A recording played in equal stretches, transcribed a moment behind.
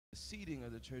the seating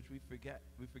of the church, we forget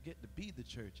to be the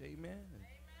church. Amen.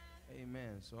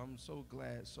 Amen. So I'm so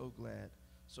glad, so glad,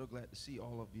 so glad to see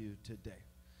all of you today.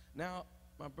 Now,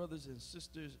 my brothers and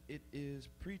sisters, it is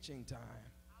preaching time.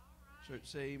 Church,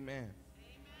 say amen.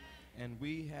 And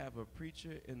we have a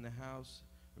preacher in the house,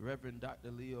 Reverend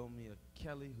Dr. Leeomia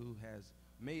Kelly, who has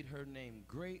made her name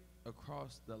great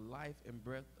across the life and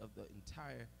breadth of the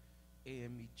entire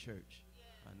AME church.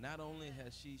 Not only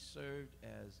has she served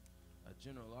as a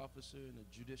general officer in the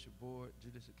judicial board,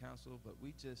 judicial council, but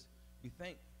we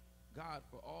thank God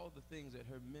for all the things that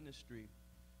her ministry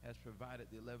has provided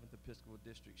the 11th Episcopal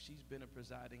District. She's been a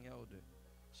presiding elder.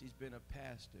 She's been a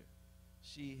pastor.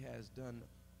 She has done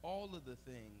all of the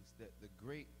things that the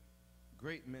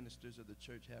great ministers of the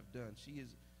church have done. She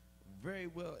is very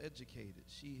well educated.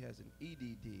 She has an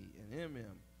EDD, an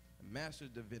MM, a Master's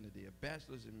of Divinity, a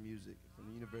Bachelor's in Music from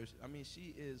the university. I mean,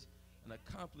 she is an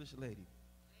accomplished lady.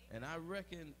 And I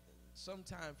reckon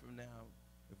sometime from now,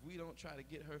 if we don't try to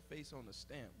get her face on the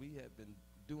stamp, we have been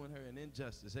doing her an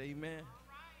injustice. Amen?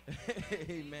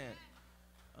 Amen.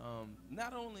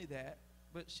 Not only that,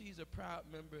 but she's a proud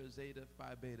member of Zeta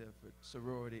Phi Beta for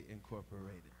Sorority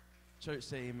Incorporated. Church,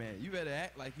 say amen. You better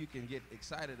act like you can get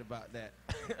excited about that.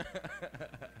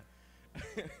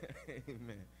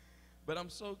 Amen. But I'm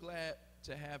so glad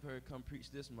to have her come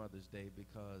preach this Mother's Day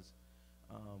because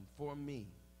for me,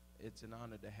 it's an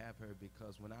honor to have her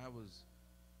because when I was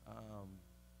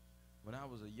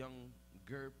a young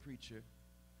girl preacher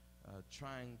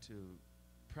trying to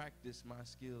practice my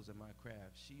skills and my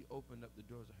craft, she opened up the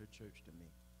doors of her church to me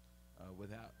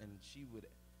and she would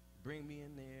bring me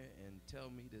in there and tell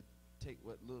me to take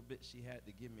what little bit she had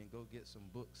to give me and go get some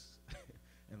books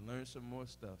and learn some more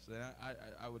stuff. So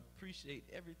I would appreciate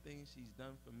everything she's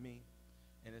done for me,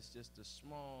 and it's just a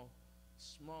small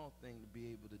thing to be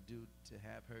able to do to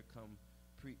have her come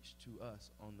preach to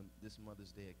us on this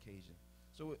Mother's Day occasion.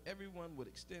 So if everyone would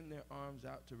extend their arms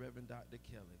out to Reverend Dr.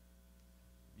 Kelly.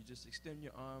 You just extend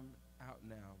your arm out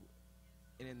now,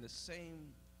 and in the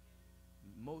same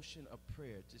motion of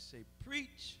prayer, just say,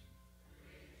 "Preach,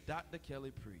 Dr.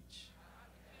 Kelly, preach."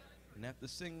 And after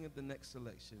singing of the next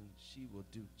selection, she will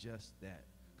do just that.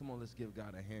 Come on, let's give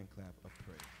God a hand clap of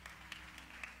praise.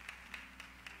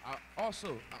 I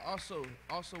also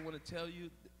want to tell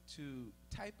you to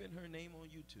type in her name on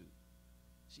YouTube.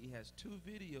 She has 2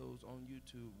 videos on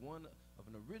YouTube, one of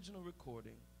an original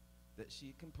recording that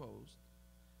she composed,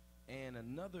 and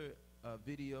another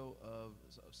video of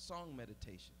song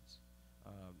meditations.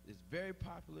 It's very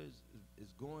popular,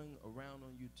 it's going around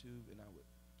on YouTube, and I would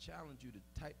challenge you to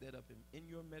type that up in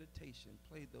your meditation,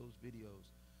 play those videos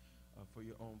for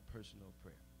your own personal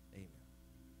prayer. Amen.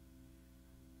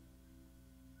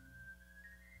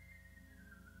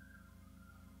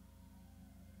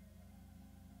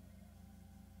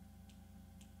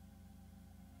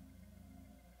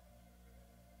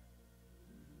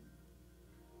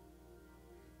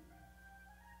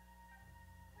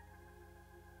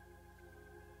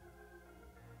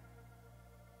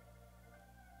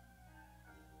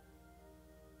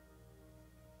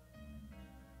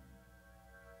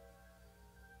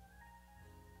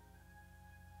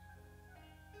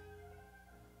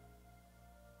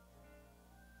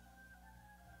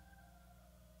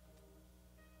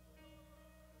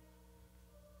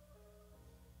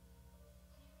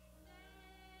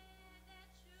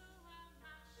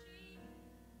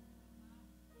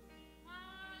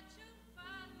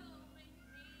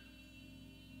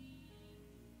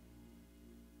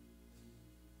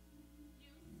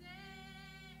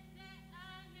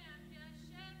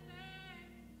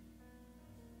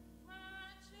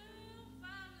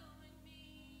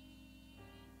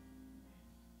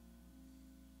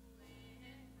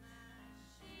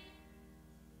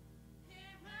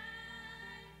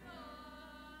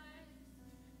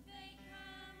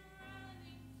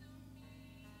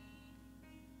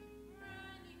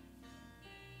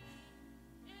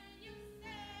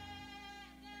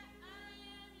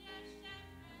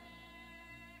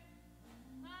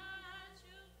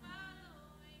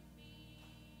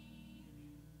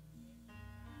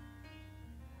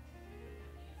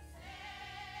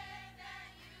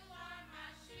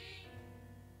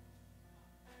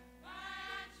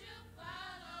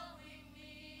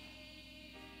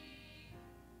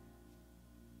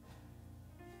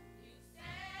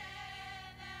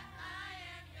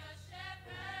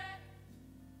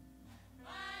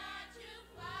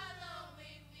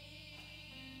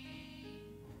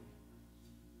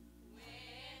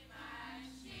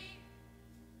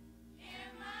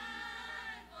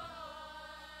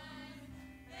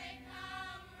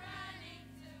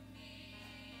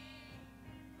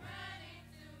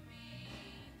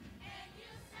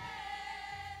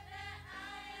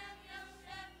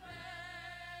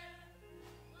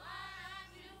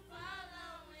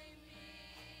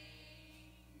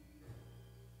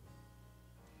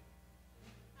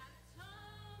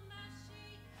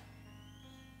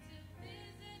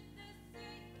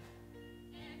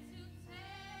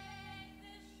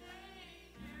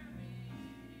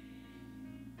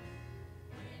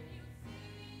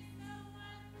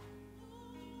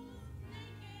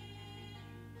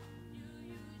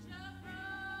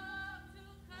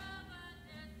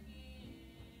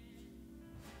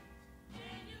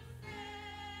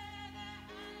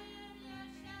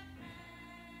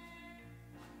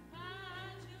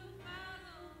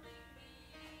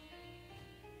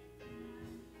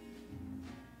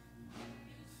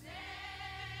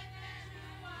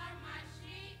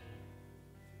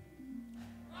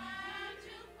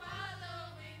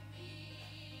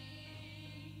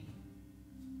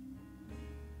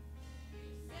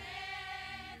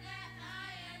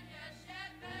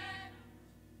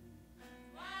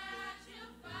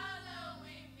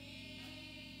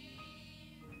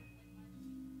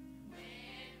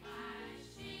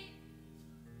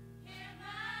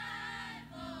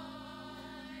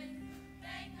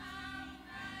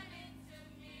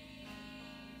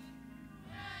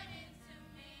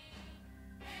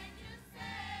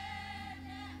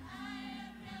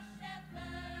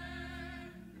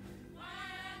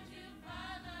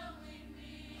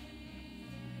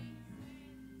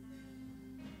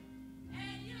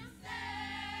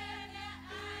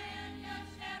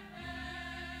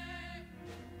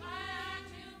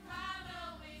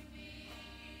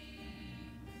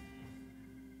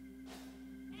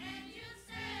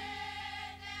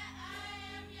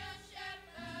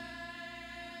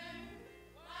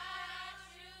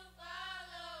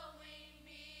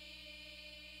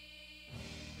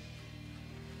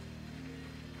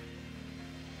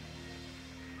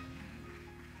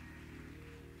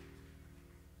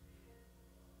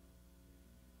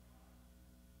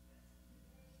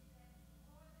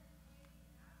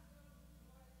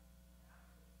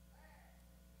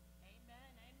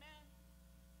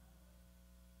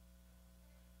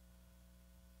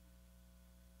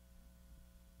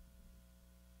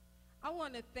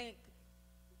 want to thank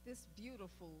this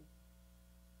beautiful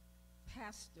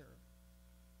pastor,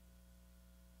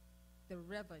 the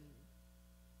Reverend,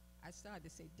 I started to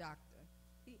say doctor.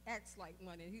 He acts like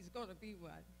one, and he's going to be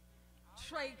one.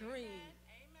 Trey Green.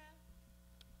 Amen.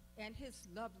 And his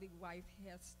lovely wife,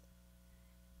 Hester,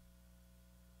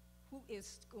 who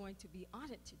is going to be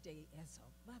honored today as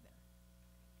a mother,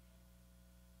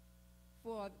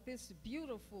 for this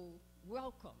beautiful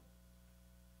welcome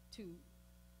to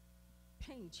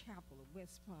Payne Chapel of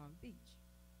West Palm Beach.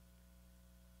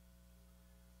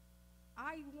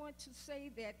 I want to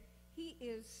say that he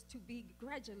is to be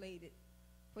congratulated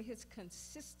for his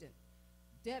consistent,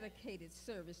 dedicated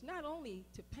service, not only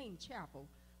to Payne Chapel,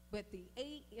 but the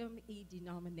AME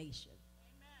denomination.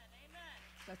 Amen.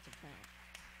 Amen. Such a fact.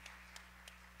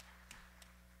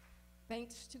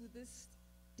 Thanks to this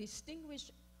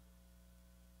distinguished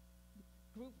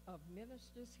group of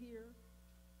ministers here,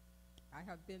 I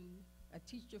have been a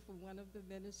teacher for one of the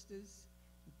ministers,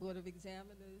 Board of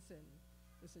Examiners, and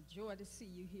it's a joy to see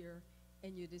you here,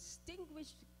 and your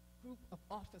distinguished group of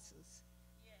officers.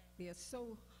 Yeah. They are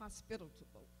so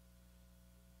hospitable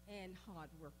and hard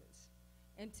workers.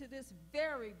 And to this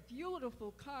very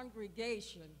beautiful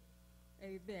congregation,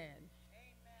 amen. Amen.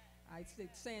 I said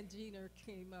Sangina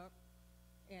came up,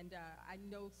 and I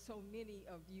know so many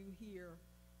of you here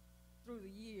through the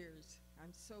years.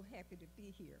 I'm so happy to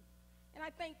be here. And I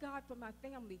thank God for my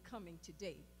family coming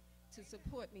today to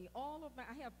support me.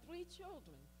 I have 3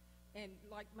 children, and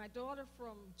like my daughter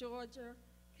from Georgia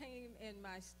came, and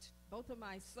both of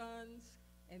my sons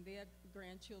and their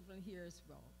grandchildren here as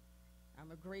well.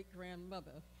 I'm a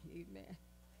great-grandmother, amen. Amen.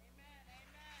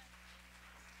 Amen.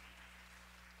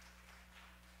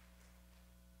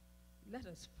 Let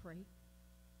us pray.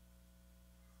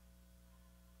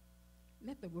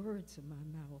 Let the words of my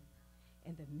mouth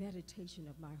and the meditation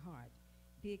of my heart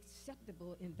be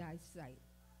acceptable in thy sight,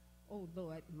 O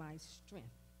Lord, my strength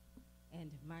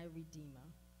and my Redeemer.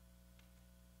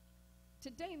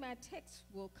 Today my text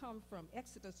will come from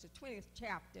Exodus, the 20th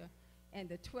chapter and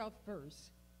the 12th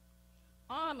verse.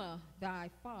 Honor thy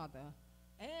father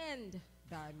and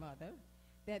thy mother,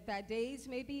 that thy days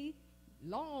may be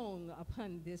long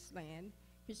upon this land,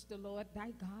 which the Lord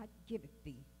thy God giveth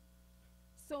thee.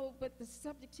 So, but the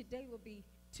subject today will be,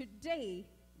 today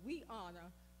we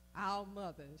honor our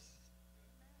mothers.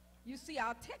 You see,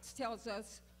 our text tells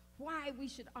us why we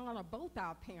should honor both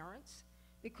our parents,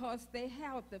 because they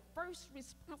have the first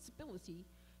responsibility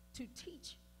to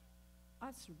teach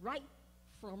us right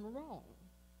from wrong.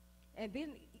 And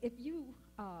then if you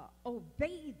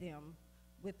obey them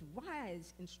with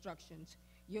wise instructions,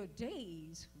 your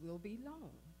days will be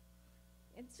long.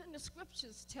 And so the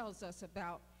scriptures tells us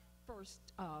about first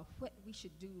what we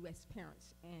should do as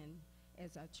parents and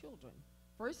as our children.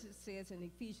 First it says in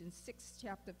Ephesians 6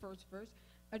 chapter 1st verse,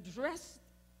 address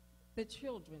the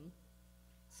children,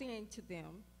 saying to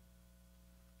them,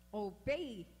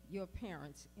 obey your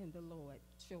parents in the Lord,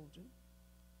 children.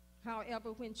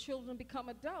 However, when children become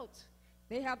adults,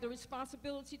 they have the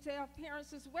responsibility to have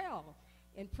parents as well.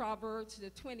 In Proverbs, the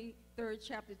 23rd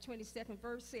chapter, 22nd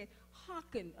verse said,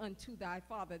 hearken unto thy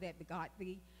father that begot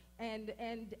thee, and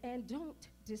don't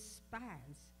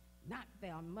despise not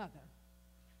thy mother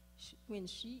when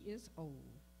she is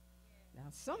old. Now,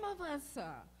 some of us,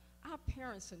 our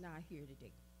parents are not here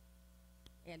today.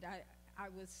 And I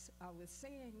was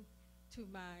saying to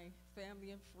my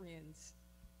family and friends,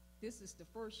 this is the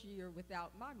first year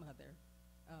without my mother.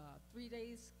 3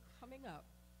 days coming up,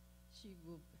 she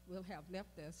will have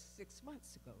left us 6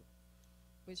 months ago.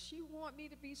 But she wanted me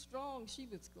to be strong. She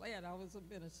was glad I was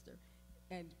a minister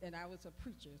and I was a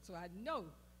preacher. So I know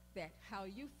that how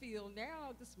you feel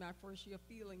now, this is my first year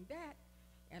feeling that.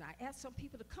 And I asked some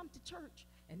people to come to church,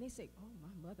 and they say, oh,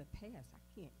 my mother passed,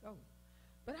 I can't go.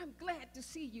 But I'm glad to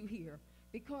see you here,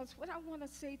 because what I want to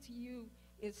say to you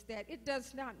is that it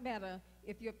does not matter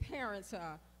if your parents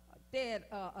are dead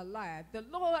or alive. The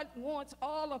Lord wants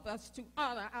all of us to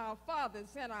honor our fathers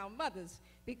and our mothers,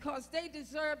 because they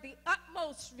deserve the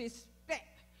utmost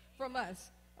respect from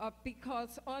us,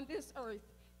 because on this earth,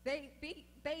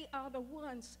 they are the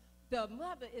ones, the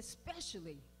mother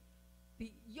especially,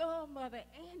 your mother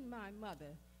and my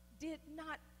mother did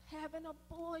not have an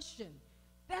abortion.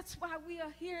 That's why we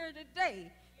are here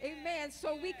today. Yes, amen.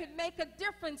 So we can make a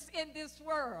difference in this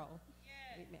world.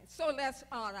 Yes. Amen. So let's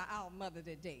honor our mother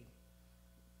today.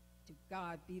 To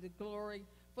God be the glory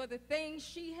for the things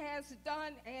she has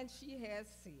done and she has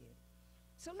said.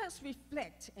 So let's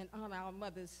reflect and honor our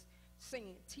mother's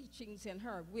teachings and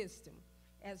her wisdom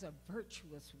as a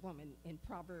virtuous woman in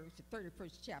Proverbs, the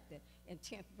 31st chapter and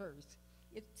 10th verse.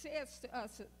 It says to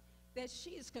us that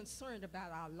she is concerned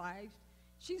about our lives.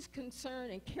 She's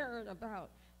concerned and caring about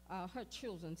her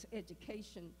children's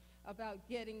education, about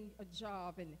getting a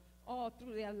job, and all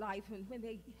through their life, and when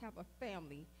they have a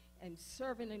family, and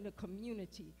serving in the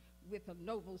community with a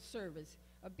noble service,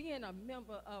 being a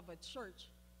member of a church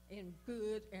in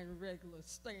good and regular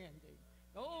standing.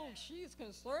 Oh, she's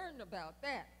concerned about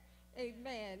that.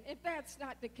 Amen. If that's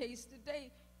not the case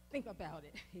today, think about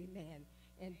it. Amen.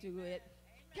 And do it.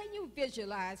 Can you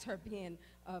visualize her being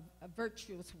a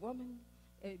virtuous woman,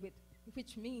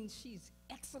 which means she's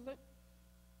excellent?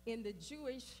 In the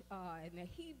Jewish and the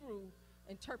Hebrew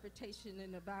interpretation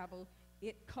in the Bible,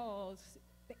 it calls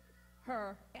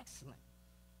her excellent.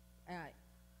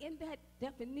 In that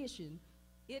definition,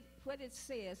 what it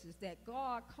says is that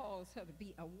God calls her to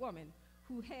be a woman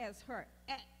who has her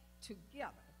act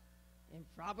together. In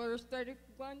Proverbs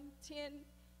 31:10,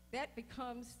 that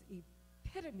becomes the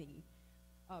epitome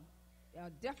of a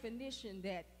definition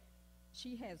that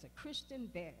she has a Christian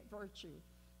virtue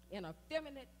in a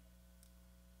feminine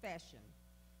fashion.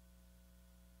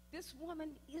 This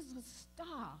woman is a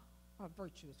star, a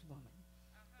virtuous woman.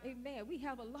 Amen. We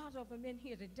have a lot of them in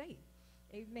here today.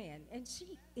 Amen. And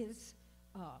she is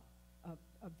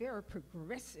a very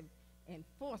progressive and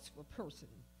forceful person.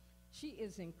 She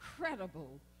is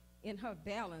incredible in her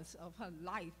balance of her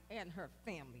life and her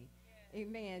family.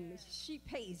 Amen. She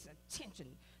pays attention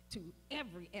to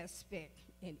every aspect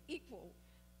in equal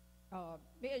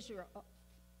measure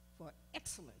for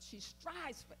excellence. She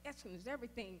strives for excellence,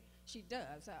 everything she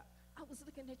does. I was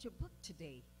looking at your book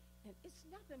today, and it's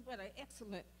nothing but an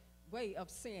excellent way of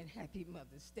saying Happy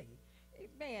Mother's Day.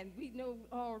 Amen. We know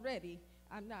already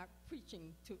I'm not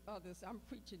preaching to others. I'm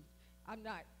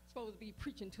not supposed to be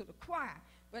preaching to the choir,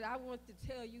 but I want to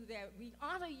tell you that we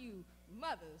honor you,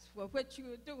 mothers, for what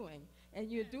you are doing, and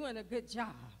you're doing a good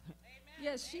job. Amen.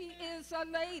 Yes, she is a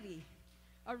lady,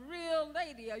 a real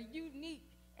lady, a unique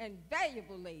and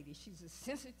valuable lady. She's a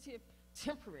sensitive,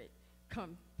 temperate,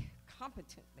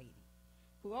 competent lady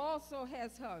who also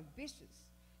has her ambitions,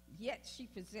 yet she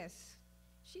is a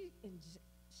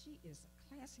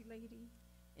classy lady,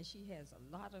 and she has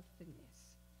a lot of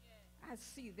finesse. I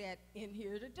see that in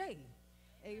here today.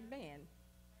 Amen.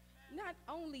 Not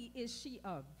only is she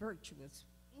a virtuous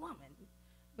woman,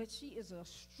 but she is a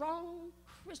strong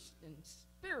Christian,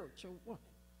 spiritual woman.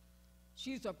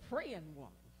 She's a praying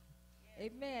woman.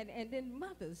 Amen. And then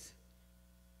mothers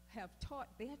have taught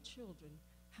their children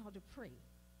how to pray.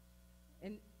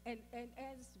 And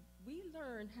as we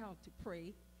learn how to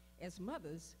pray as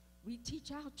mothers, we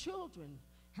teach our children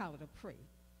how to pray.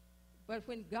 But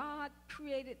when God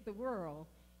created the world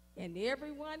and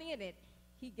everyone in it,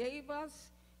 he gave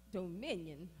us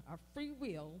dominion, our free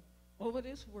will, over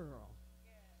this world.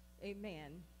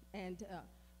 Amen. And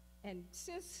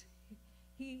since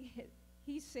he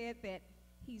said that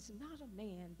he's not a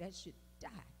man that should die,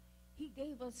 he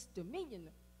gave us dominion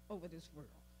over this world.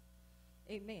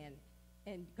 Amen.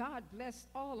 And God blessed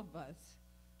all of us.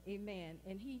 Amen.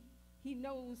 And he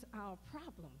knows our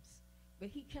problems, but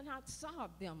he cannot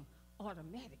solve them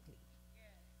automatically.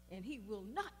 And he will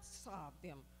not solve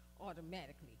them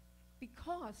automatically,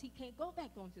 because he can't go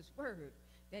back on his word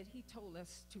that he told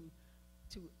us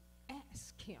to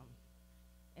ask him,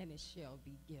 and it shall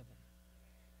be given.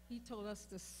 He told us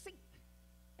to seek,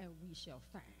 and we shall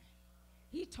find.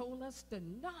 He told us to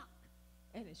knock,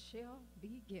 and it shall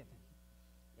be given.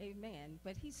 Amen.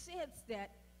 But he says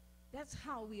that that's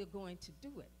how we are going to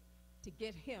do it, to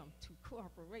get him to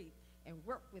cooperate and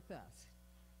work with us.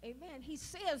 Amen. He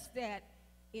says that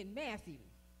in Matthew.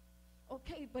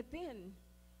 Okay, but then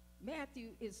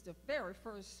Matthew is the very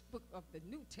first book of the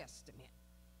New Testament.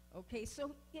 Okay,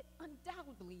 so it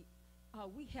undoubtedly,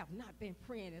 we have not been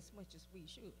praying as much as we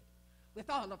should, with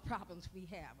all the problems we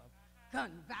have of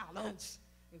gun violence.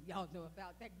 Y'all know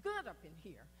about that. Good up in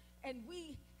here. And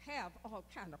we have all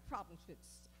kind of problems with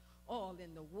oil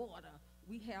in the water.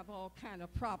 We have all kind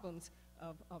of problems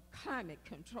of climate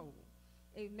control.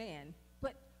 Amen.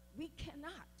 But we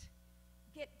cannot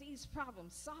get these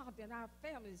problems solved in our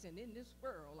families and in this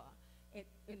world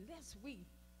unless we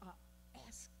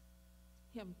ask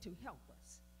him to help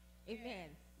us. Amen.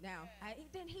 Now,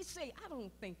 then he say, I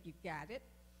don't think you got it.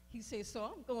 He says, so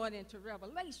I'm going into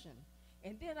Revelation,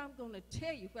 and then I'm going to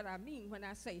tell you what I mean when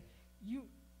I say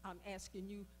I'm asking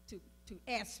you to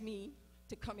ask me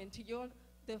to come into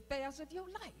the affairs of your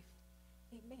life.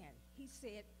 Amen. He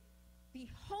said,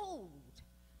 behold,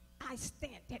 I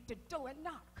stand at the door and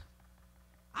knock.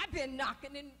 I've been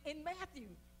knocking in Matthew.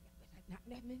 Not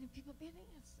that many people been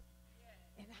answered.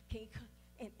 And I can't come.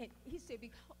 And he said,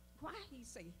 why? He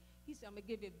said, I'm going to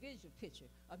give you a visual picture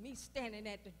of me standing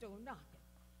at the door knocking.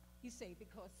 He said,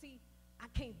 because, see, I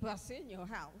can't bust in your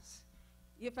house.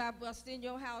 If I bust in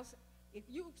your house, if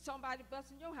somebody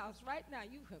busts in your house right now,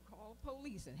 you can call the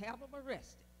police and have them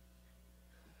arrested.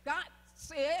 God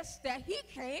says that he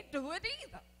can't do it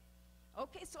either.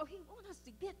 Okay, so he wants us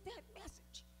to get that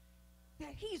message,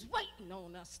 that he's waiting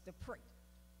on us to pray.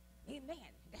 Amen.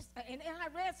 And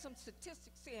I read some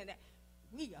statistics saying that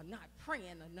we are not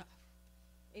praying enough.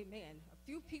 Amen. A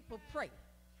few people pray.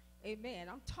 Amen.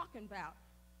 I'm talking about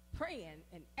praying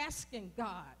and asking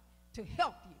God to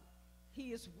help you.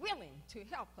 He is willing to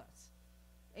help us.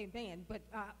 Amen. But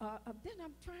then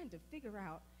I'm trying to figure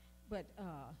out, but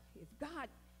if God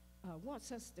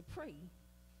wants us to pray,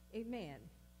 amen,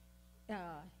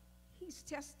 he's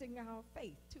testing our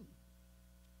faith too.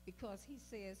 Because he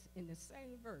says in the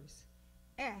same verse,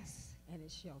 ask and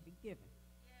it shall be given.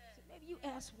 Yeah. So maybe you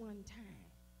asked one time.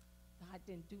 God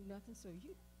didn't do nothing, so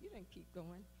you didn't keep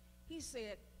going. He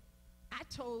said, I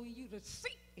told you to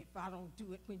seek if I don't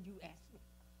do it when you ask me.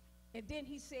 And then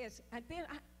he says, and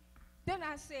then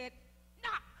I said,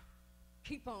 knock.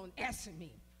 Keep on asking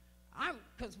me.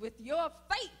 Because with your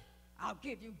faith, I'll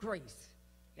give you grace.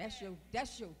 That's your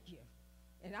gift.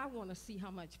 And I want to see how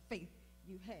much faith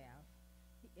you have.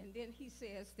 And then he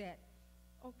says that,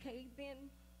 okay, then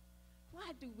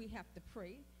why do we have to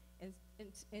pray? And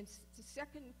in 2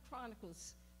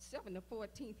 Chronicles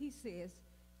 7:14, he says,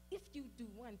 if you do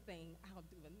one thing, I'll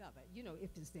do another. You know,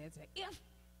 if there's an if,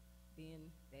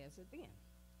 then there's a then.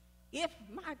 If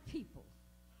my people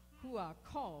who are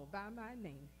called by my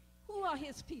name, who are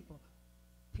his people?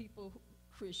 People,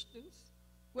 Christians.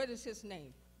 What is his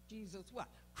name? Jesus what?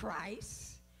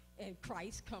 Christ. And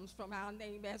Christ comes from our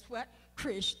name as what?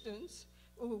 Christians.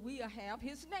 Well, we have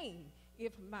his name.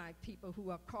 If my people who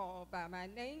are called by my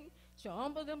name shall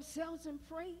humble themselves and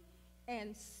pray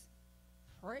and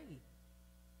pray.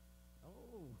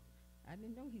 Oh, I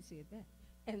didn't know he said that.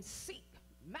 And seek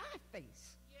my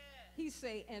face. Yeah. He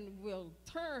say, and will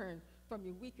turn from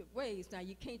your wicked ways. Now,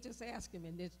 you can't just ask him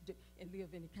and live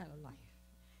any kind of life.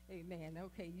 Amen.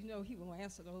 Okay, you know he will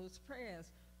answer those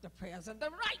prayers. The prayers of the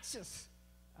righteous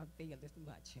availeth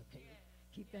much. Okay,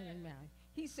 keep that in mind.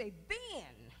 He said,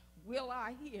 then will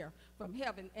I hear from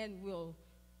heaven and will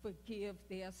forgive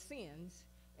their sins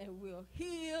and will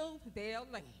heal their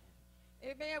land.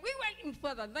 Amen. We're waiting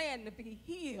for the land to be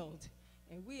healed.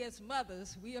 And we as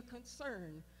mothers, we are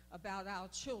concerned about our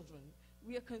children.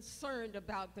 We are concerned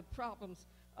about the problems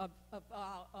of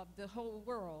the whole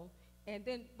world. And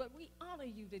then, but we honor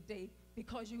you today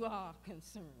because you are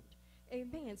concerned.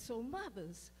 Amen. So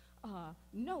mothers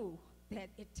know that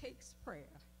it takes prayer.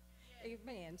 Yeah.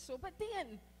 Amen. So, but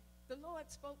then the Lord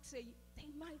spoke, say they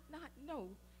might not know,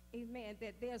 amen,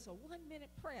 that there's a 1-minute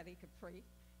prayer they could pray.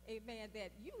 Amen.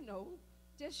 That you know,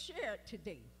 just share it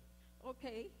today.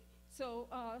 Okay. So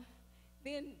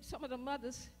then some of the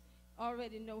mothers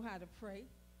already know how to pray.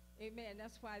 Amen.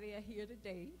 That's why they are here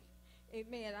today.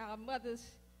 Amen. Our mothers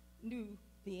knew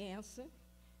the answer,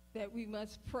 that we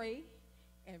must pray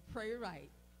and pray right.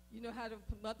 You know how the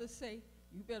mothers say,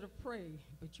 you better pray,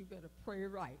 but you better pray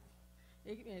right.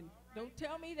 Amen. Don't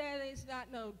tell me that it's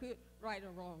not no good, right,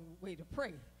 or wrong way to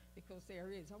pray, because there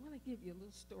is. I want to give you a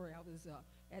little story. I was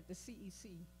at the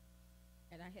CEC,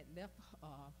 and I had left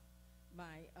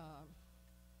my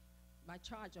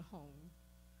charger home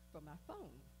for my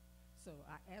phone. So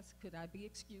I asked, could I be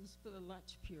excused for the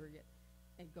lunch period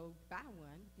and go buy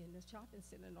one in the shopping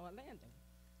center in Orlando?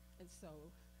 And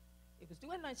so it was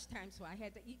during lunchtime, so I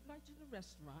had to eat lunch in the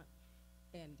restaurant.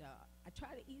 And I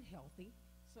try to eat healthy.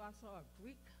 So I saw a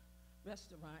Greek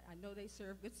restaurant. I know they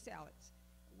serve good salads.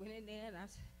 Went in there and I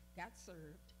got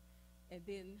served. And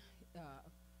then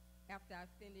after I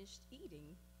finished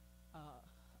eating,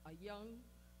 a young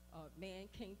man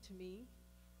came to me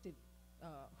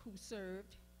who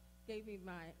served, gave me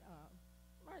my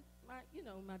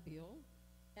bill.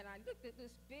 And I looked at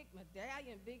this big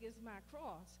medallion, big as my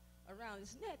cross, around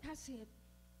his neck. I said,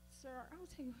 sir, I was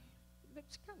saying, it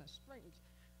looks kind of strange.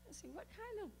 I said, what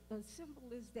kind of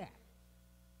symbol is that?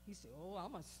 He said, oh,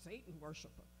 I'm a Satan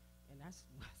worshiper. And I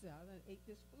said, I done ate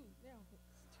this food now.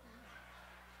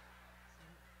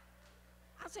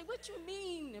 I said, what you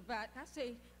mean about, I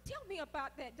said, tell me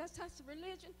about that. That's a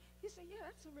religion? He said, yeah,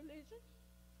 that's a religion.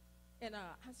 And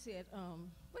I said,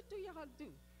 what do y'all do?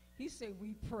 He said,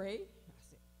 we pray.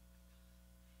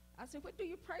 I said, what do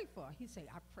you pray for? He said,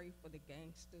 I pray for the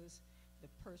gangsters, the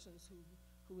persons who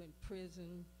in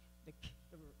prison, the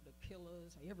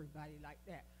killers, everybody like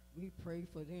that. We pray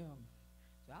for them.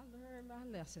 So I learned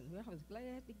my lesson. Well, I was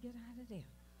glad to get out of there.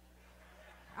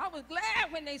 I was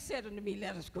glad when they said unto me,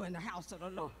 let us go in the house of the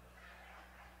Lord.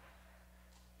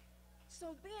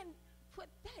 So then put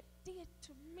that did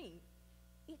to me,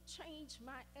 it changed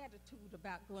my attitude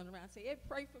about going around and say, hey,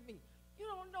 pray for me. You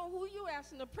don't know who you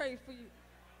asking to pray for you.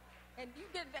 And you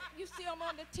get that, you see them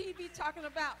on the TV talking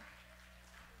about,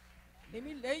 let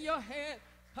me lay your hand.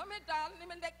 Come here, darling, let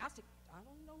me lay. I said, I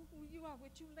don't know who you are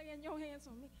with you laying your hands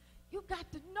on me. You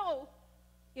got to know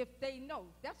if they know.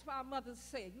 That's why our mothers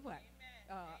said, what?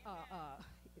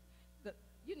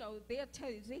 You know, they'll tell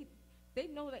you, they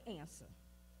know the answer.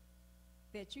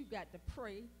 That you got to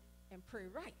pray and pray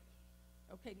right.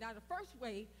 Okay, now the first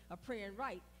way of praying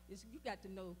right is you got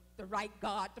to know the right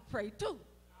God to pray to. All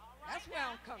right, that's where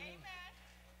I'm coming.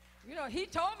 Amen. You know, he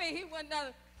told me he wasn't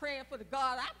praying for the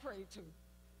God I pray to.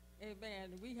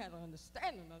 Amen. We had an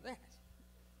understanding of that.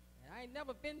 And I ain't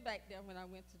never been back there when I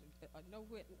went to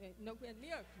nowhere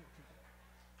near.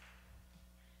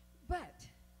 But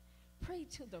pray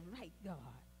to the right God.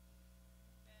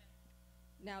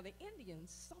 Now the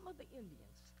Indians, some of the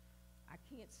Indians, I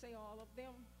can't say all of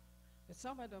them, but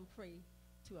some of them pray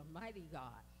to a mighty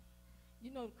God.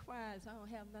 You know, the choirs, I don't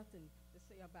have nothing to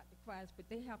say about the choirs, but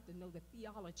they have to know the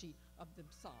theology of the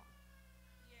song.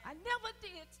 Yeah. I never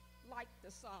did like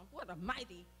the song, what a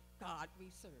mighty God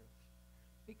we serve.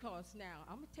 Because now,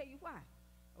 I'm going to tell you why.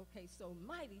 Okay, so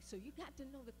mighty, so you got to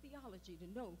know the theology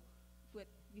to know what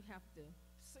you have to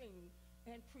sing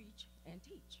and preach and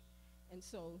teach. And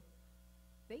so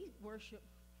they worship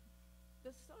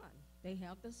the sun. They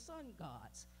have the sun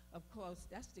gods. Of course,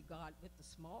 that's the God with the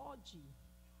small g.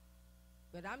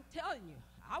 But I'm telling you,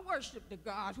 I worship the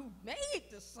God who made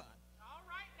the sun. All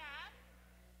right now.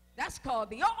 That's called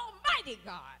the Almighty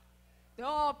God, the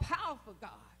all-powerful God.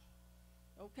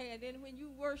 Okay, and then when you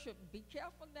worship, be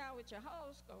careful now with your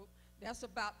horoscope. That's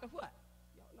about the what?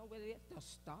 Y'all know what it is? The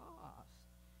stars.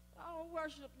 I don't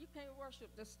worship. You can't worship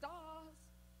the stars.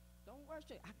 Don't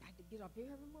worship. I got to get up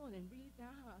every morning and read my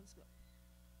horoscope.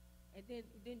 And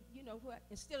then you know what?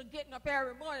 Instead of getting up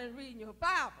every morning and reading your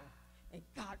Bible, and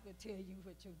God will tell you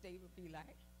what your day will be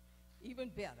like, even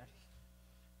better.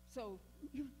 So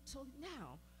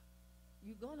now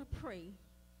you're gonna pray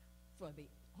for the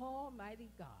Almighty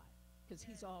God, because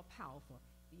He's all powerful.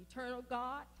 The eternal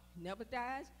God never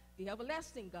dies. The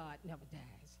everlasting God never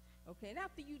dies. Okay, and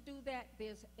after you do that,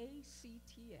 there's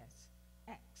ACTS,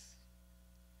 X.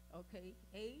 Okay,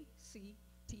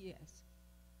 ACTS.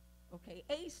 Okay,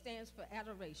 A stands for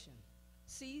adoration.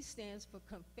 C stands for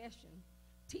confession.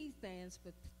 T stands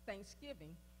for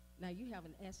thanksgiving. Now you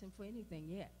haven't asked Him for anything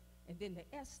yet. And then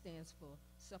the S stands for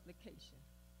supplication.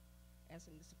 Ask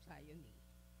Him to supply your need.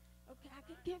 Okay, I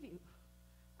can give you.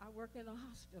 I work in a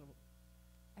hospital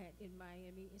in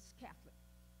Miami. It's Catholic.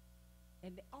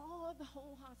 And the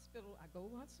whole hospital, I go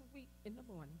once a week in the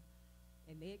morning.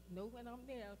 And they know when I'm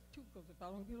there, too, because if I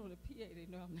don't get on the PA, they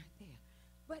know I'm not there.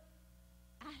 But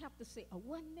I have to say a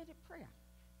 1-minute prayer.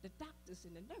 The doctors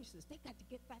and the nurses, they got to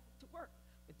get back to work,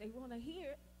 but they want to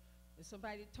hear it. And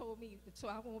somebody told me, so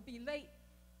I won't be late.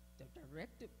 The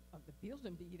director of the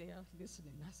building be there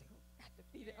listening. I said, oh, I got to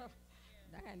be there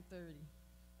 9:30.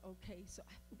 Okay, so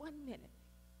 1 minute.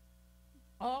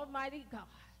 Almighty God.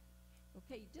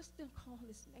 Okay, just don't call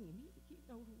His name. You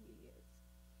know who He is.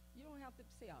 You don't have to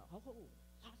say a whole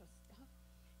lot of stuff.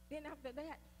 Then after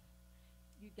that,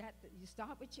 you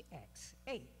start with your X.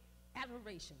 A,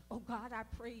 adoration. Oh God, I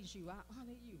praise you. I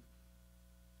honor you.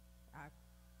 I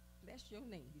bless your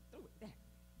name. You threw it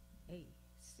there. A,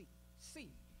 C. C,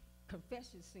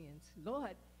 confess your sins.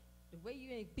 Lord, the way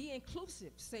you be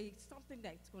inclusive, say something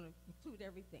that's going to include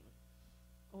everything.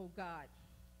 Oh God,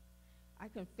 I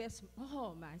confess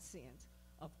all my sins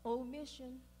of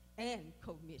omission and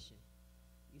commission.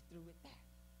 You threw it there.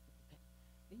 Okay.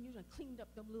 Then you done cleaned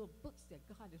up them little books that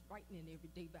God is writing in every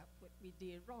day about what we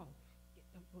did wrong. Get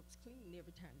them books clean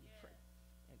every time you pray.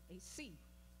 And A, C,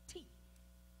 T.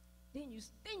 Then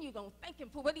you're going to thank Him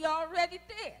for what He already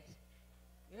did.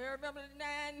 You remember the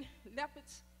 9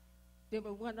 leopards? There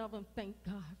were one of them thanked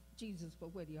God, Jesus, for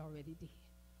what He already did.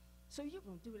 So you're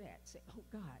going to do that. Say, oh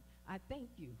God, I thank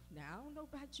you. Now, I don't know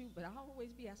about you, but I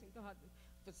always be asking God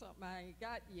for something I ain't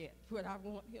got yet, what I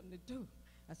want Him to do.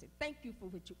 I said, thank you for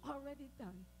what you already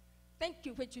done. Thank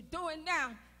you for what you're doing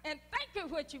now. And thank you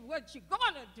for what you're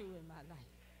going to do in my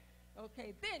life.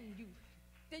 Okay, then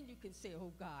you can say,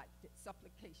 oh God,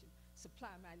 supplication, supply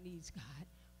my needs, God,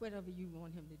 whatever you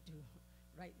want Him to do.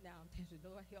 Right now, I'm telling you,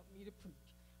 Lord, help me to preach.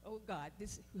 Oh God,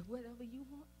 this whatever you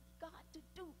want God to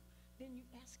do, then you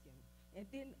ask Him. And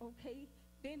then, okay,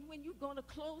 then when you're going to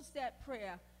close that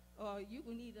prayer, you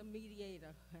will need a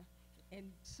mediator. And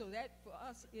so that for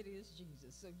us, it is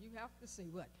Jesus. So you have to say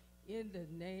what? In the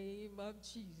name of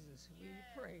Jesus, we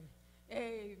pray.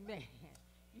 Amen.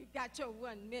 You got your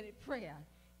 1-minute prayer.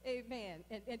 Amen.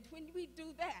 And when we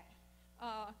do that,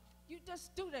 you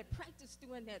just do that, practice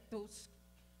doing that,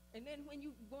 and then when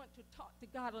you want to talk to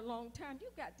God a long time, you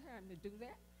got time to do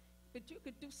that. But you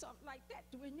could do something like that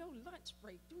during your lunch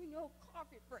break, during your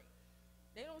coffee break.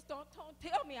 They don't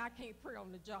tell me I can't pray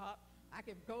on the job. I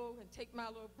can go and take my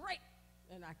little break,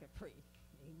 and I can pray.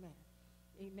 Amen.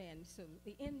 Amen. So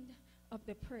the end of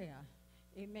the prayer,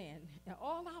 amen. And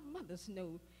all our mothers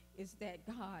know is that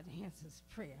God answers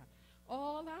prayer.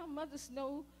 All our mothers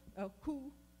know of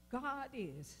who God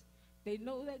is. They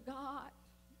know that God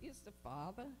is the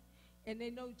Father, and they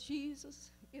know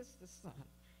Jesus is the Son.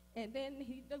 And then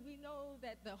we know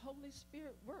that the Holy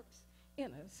Spirit works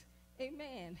in us.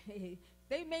 Amen.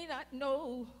 They may not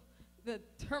know the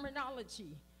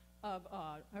terminology of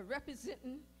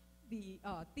representing the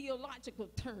theological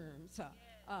terms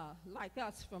like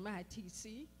us from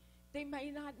ITC. They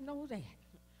may not know that.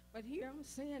 But here I'm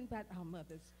saying about our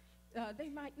mothers. They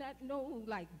might not know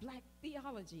like black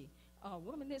theology,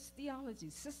 womanist theology,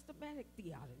 systematic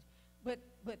theology. But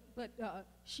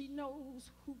she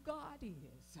knows who God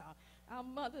is. Our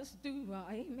mothers do,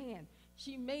 amen.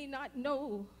 She may not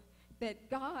know that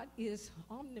God is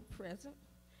omnipresent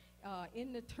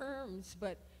in the terms,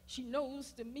 but she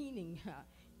knows the meaning.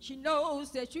 She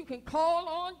knows that you can call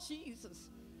on Jesus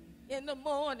in the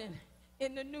morning,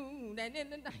 in the noon, and in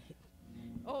the night.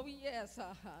 Oh, yes,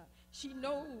 she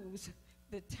knows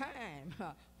the time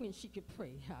when she can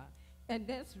pray. And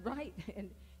that's right.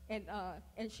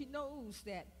 And she knows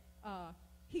that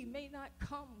he may not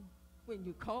come when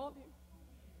you call him,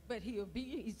 but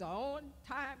he's an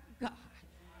on-time God.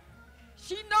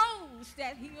 She knows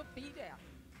that he'll be there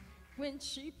when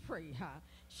she prays.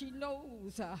 She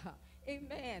knows,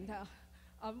 amen.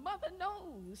 A mother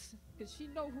knows because she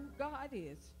knows who God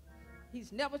is.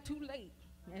 He's never too late,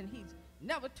 and he's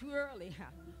never too early.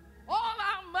 All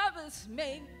our mothers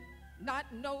may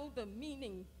not know the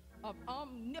meaning of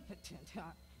omnipotent,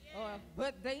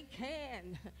 but they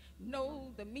can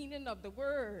know the meaning of the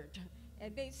word.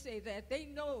 And they say that they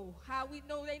know. How we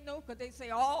know they know? Because they say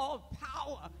all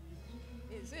power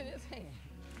is in his hand.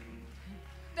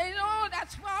 They know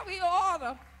that's why we ought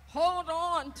to hold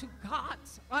on to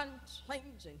God's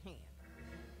unchanging hand.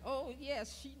 Oh,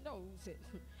 yes, she knows it.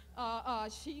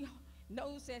 She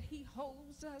knows that he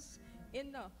holds us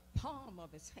in the palm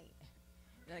of his hand.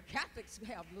 The Catholics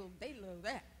they love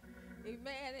that.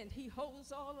 Amen. And he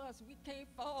holds all of us. We can't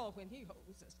fall when he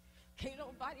holds us. Can't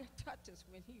nobody touch us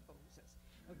when he holds us.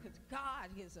 Because God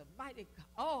is a mighty,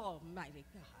 almighty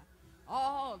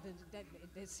God.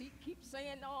 He keeps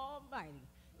saying almighty.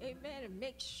 Amen. And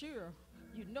make sure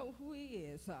you know who he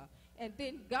is. And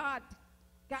then God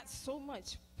got so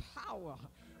much power.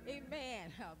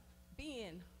 Amen.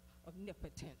 Being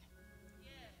omnipotent.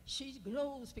 She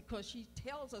knows because she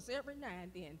tells us every now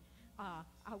and then,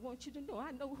 I want you to know,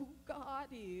 I know who God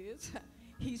is.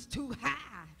 He's too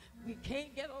high. We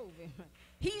can't get over him.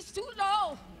 He's too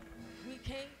low. We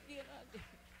can't get under him.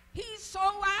 He's so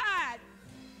wide.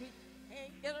 We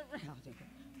can't get around him.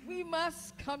 We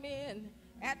must come in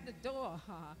at the door.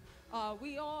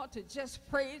 We ought to just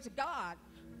praise God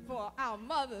for our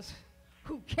mothers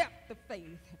who kept the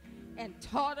faith and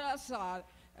taught us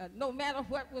no matter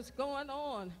what was going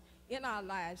on in our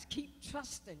lives, keep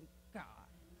trusting God,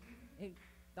 and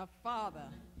the Father.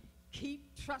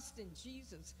 Keep trusting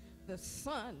Jesus, the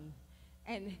Son,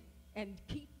 and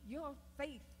keep your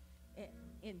faith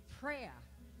in prayer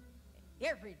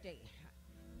every day.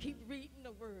 Keep reading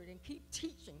the Word and keep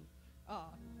teaching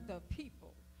the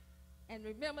people. And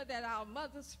remember that our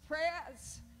mother's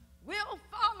prayers will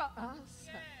follow us.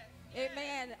 Yes.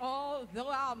 Amen. Although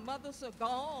our mothers are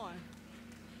gone,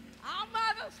 our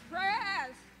mother's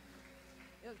prayers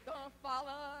is going to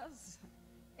follow us.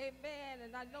 Amen.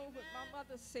 And I know what my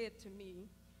mother said to me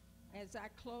as I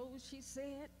closed. She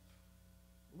said,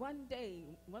 one day,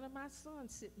 one of my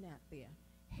sons sitting out there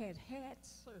had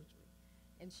surgery.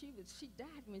 And she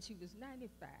died when she was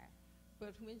 95.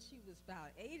 But when she was about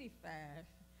 85,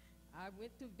 I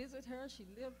went to visit her. She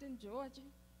lived in Georgia.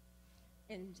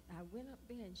 And I went up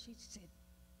there and she said,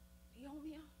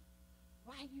 Leeomia,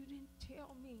 why you didn't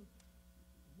tell me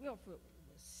Wilfred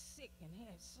was sick and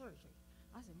had surgery?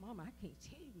 I said, Mama, I can't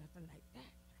tell you nothing like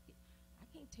that. I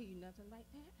can't tell you nothing like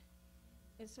that.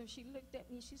 And so she looked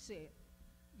at me, she said,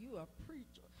 you a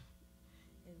preacher.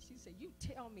 And she said, you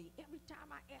tell me, every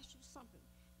time I ask you something,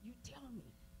 you tell me.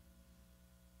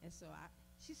 And so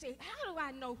she said, how do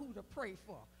I know who to pray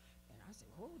for? And I said,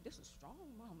 oh, this is strong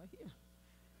mama here.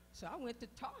 So I went to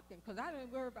talking, because I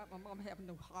didn't worry about my mama having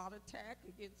no heart attack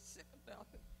or getting sick about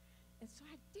it. And so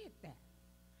I did that.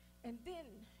 And then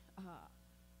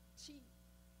she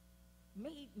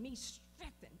made me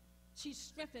strengthen. She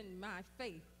strengthened my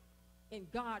faith in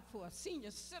God for a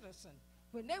senior citizen.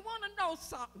 When they want to know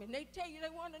something and they tell you they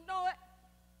want to know it,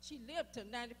 she lived to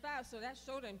 95, so that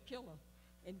sure didn't kill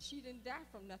her. And she didn't die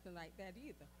from nothing like that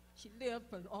either. She lived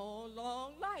for a long,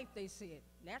 long life, they said,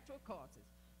 natural causes.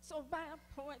 So my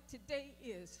point today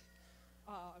is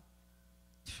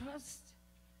trust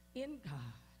in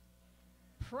God.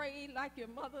 Pray like your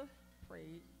mother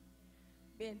prayed.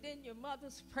 And then your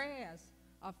mother's prayers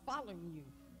are following you.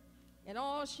 And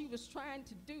all she was trying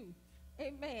to do,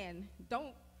 amen,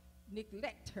 don't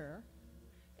neglect her.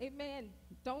 Amen,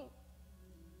 don't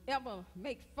ever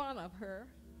make fun of her.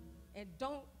 And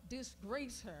don't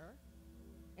disgrace her.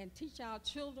 And teach our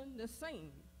children the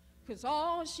same. Because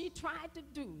all she tried to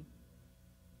do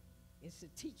is to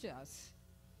teach us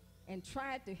and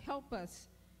tried to help us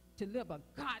to live a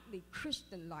godly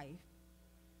Christian life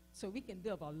so we can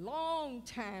live a long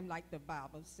time like the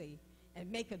Bible says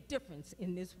and make a difference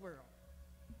in this world.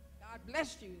 God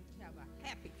bless you. Have a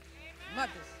happy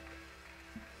Mother's Day.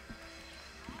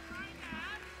 All right now.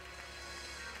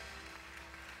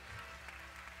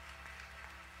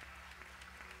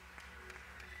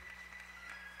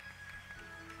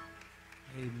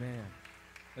 Amen.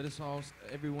 Let us all,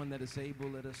 everyone that is able,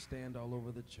 let us stand all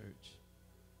over the church.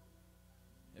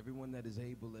 Everyone that is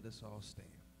able, let us all stand.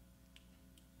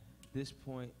 At this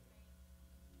point,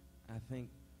 I think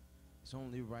it's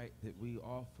only right that we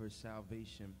offer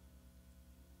salvation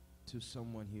to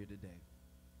someone here today.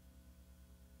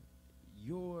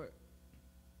 Your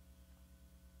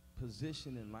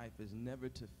position in life is never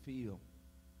to feel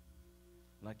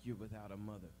like you're without a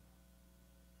mother.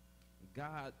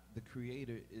 God, the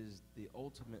Creator, is the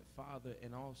ultimate father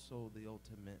and also the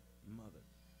ultimate mother.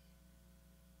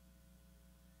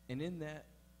 And in that,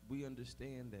 we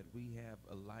understand that we have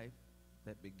a life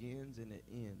that begins and it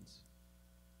ends,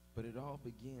 but it all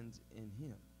begins in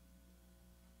Him.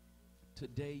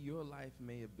 Today, your life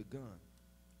may have begun,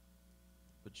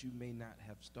 but you may not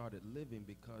have started living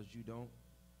because you don't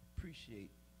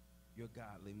appreciate your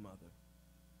godly mother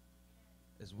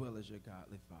as well as your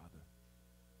godly father.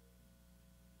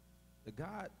 The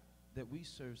God that we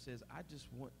serve says, I just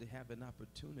want to have an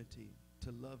opportunity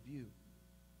to love you.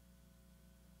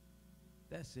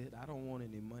 That's it. I don't want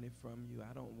any money from you.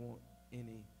 I don't want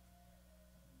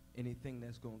anything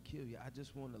that's going to kill you. I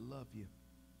just want to love you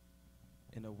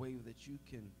in a way that you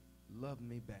can love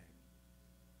me back.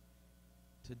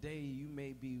 Today, you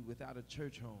may be without a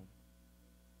church home,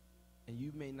 and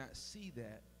you may not see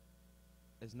that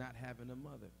as not having a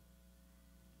mother.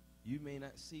 You may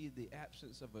not see the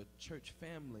absence of a church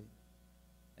family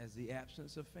as the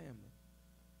absence of family.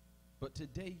 But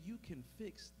today, you can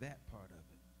fix that part of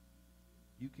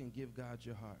it. You can give God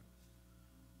your heart.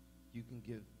 You can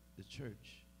give the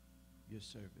church your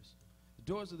service. The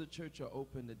doors of the church are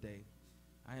open today.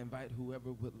 I invite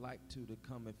whoever would like to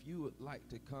come. If you would like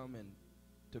to come and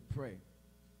to pray,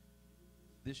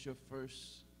 this your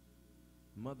first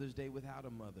Mother's Day without a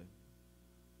mother,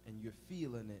 and you're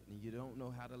feeling it and you don't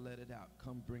know how to let it out,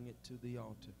 come bring it to the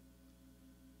altar.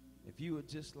 If you would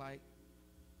just like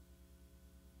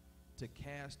to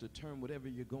cast or turn whatever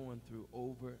you're going through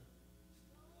over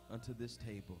unto this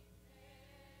table,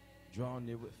 draw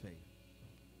near with faith.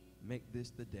 Make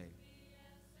this the day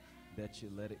that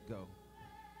you let it go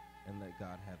and let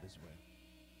God have His way.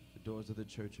 The doors of the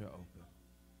church are open.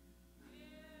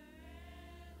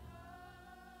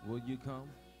 Will you come?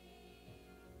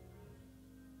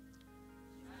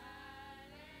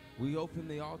 We open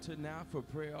the altar now for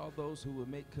prayer. All those who will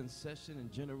make concession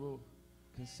and general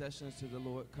concessions to the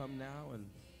Lord, come now and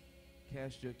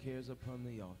cast your cares upon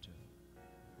the altar.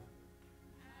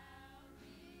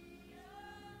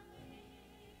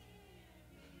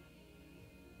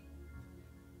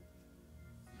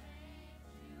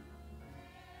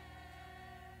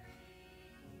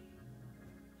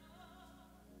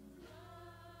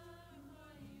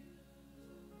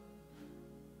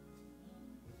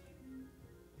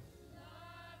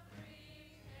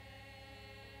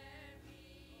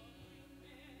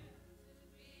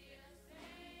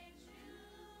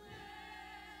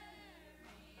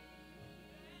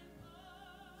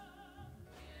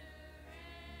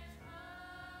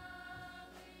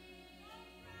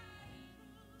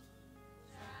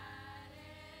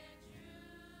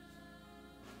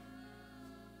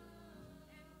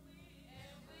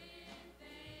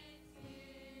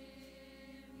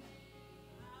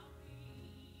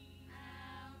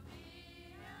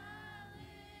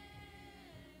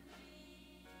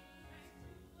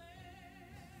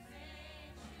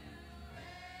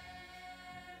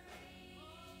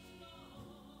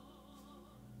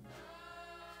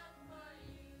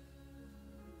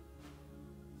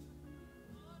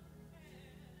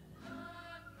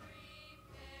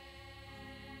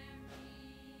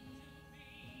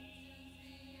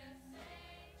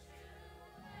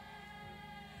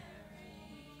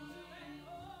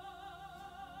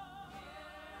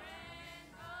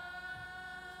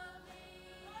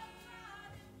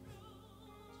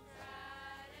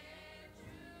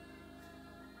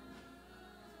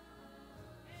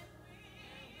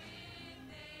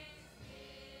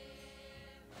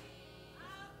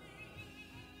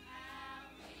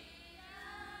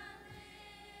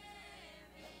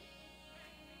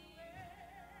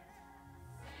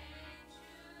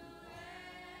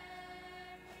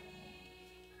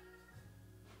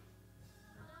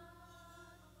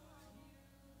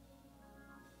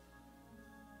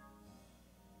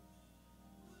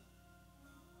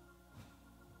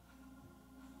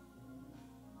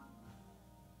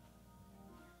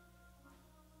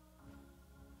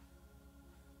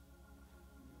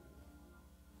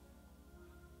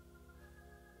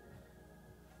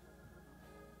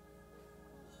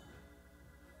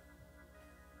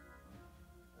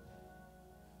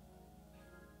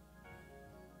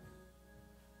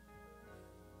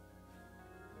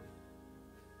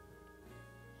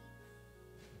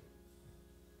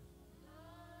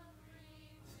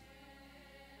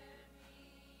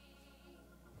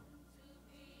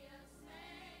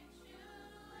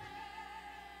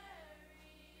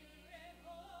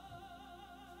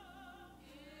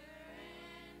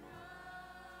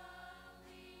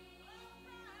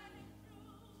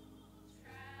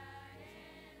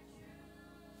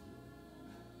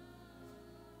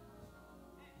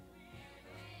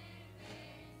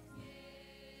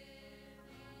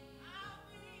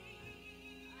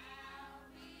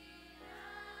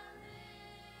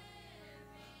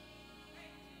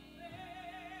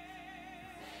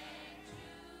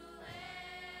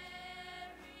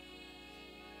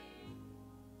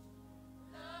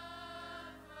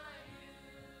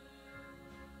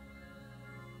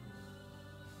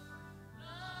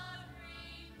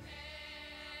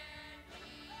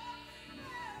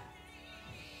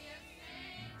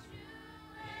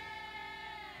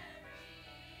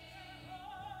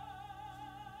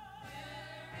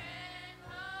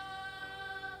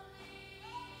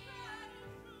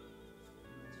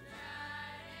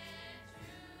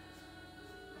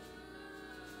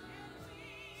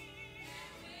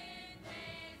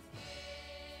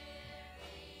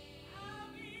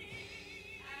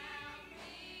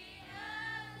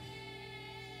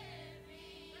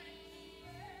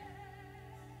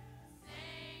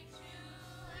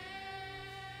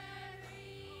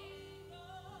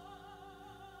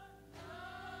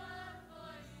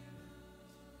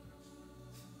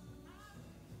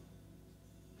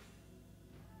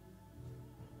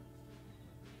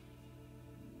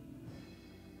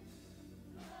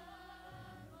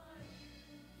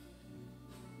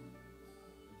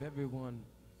 If everyone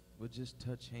would just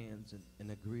touch hands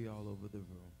and agree all over the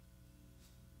room.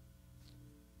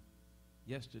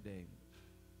 Yesterday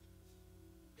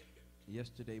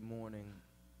morning,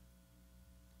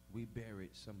 we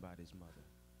buried somebody's mother.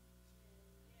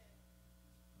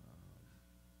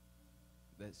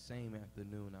 That same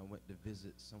afternoon, I went to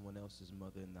visit someone else's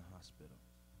mother in the hospital.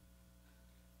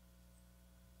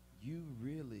 You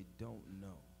really don't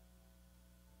know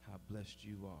how blessed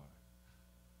you are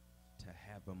to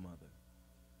have a mother,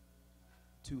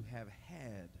 to have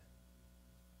had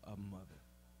a mother.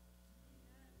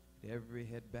 Every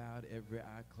head bowed, every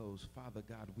eye closed. Father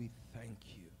God, we thank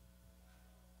you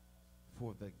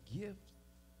for the gift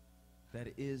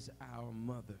that is our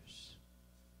mothers.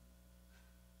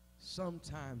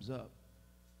 Sometimes up,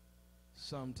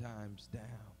 sometimes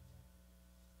down,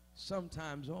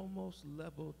 sometimes almost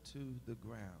level to the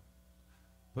ground.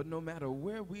 But no matter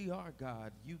where we are,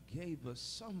 God, you gave us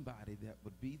somebody that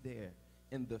would be there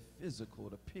in the physical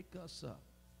to pick us up,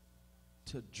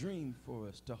 to dream for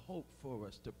us, to hope for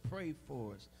us, to pray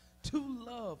for us, to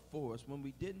love for us when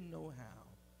we didn't know how.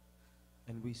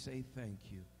 And we say thank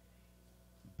you.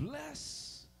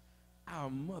 Bless our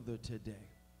mother today.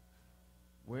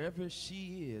 Wherever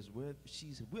she is, whether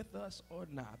she's with us or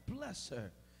not, bless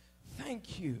her.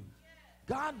 Thank you.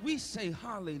 God, we say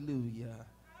hallelujah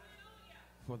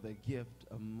for the gift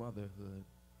of motherhood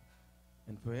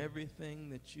and for everything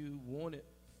that you wanted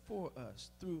for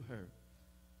us through her.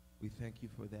 We thank you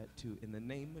for that too. In the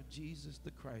name of Jesus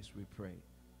the Christ, we pray.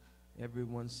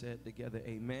 Everyone said together,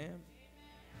 amen,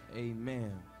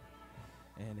 amen,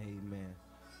 and amen.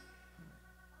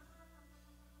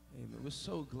 Amen. We're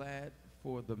so glad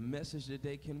for the message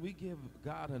today. Can we give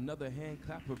God another hand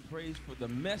clap of praise for the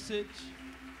message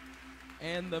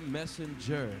and the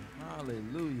messenger?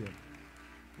 Hallelujah.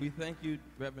 We thank you,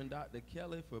 Reverend Dr.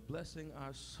 Kelly, for blessing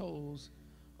our souls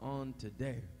on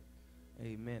today.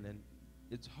 Amen. And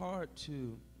it's hard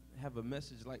to have a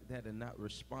message like that and not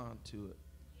respond to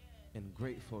it in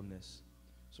gratefulness.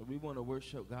 So we want to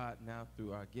worship God now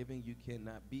through our giving. You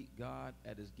cannot beat God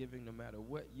at his giving no matter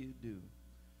what you do.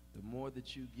 The more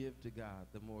that you give to God,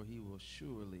 the more he will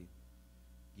surely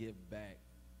give back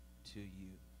to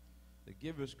you. The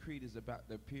Giver's Creed is about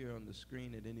to appear on the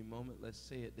screen at any moment. Let's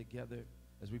say it together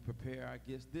as we prepare our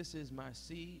gifts. This is my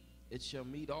seed. It shall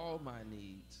meet all my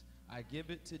needs. I give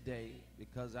it today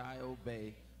because I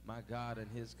obey my God and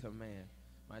his command.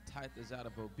 My tithe is out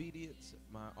of obedience.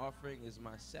 My offering is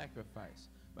my sacrifice.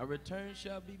 My return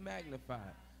shall be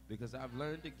magnified because I've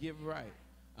learned to give right.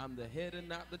 I'm the head and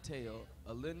not the tail,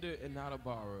 a lender and not a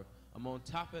borrower. I'm on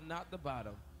top and not the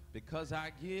bottom. Because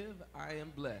I give, I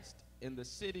am blessed. In the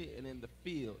city and in the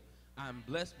field, I'm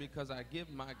blessed because I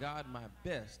give my God my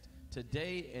best.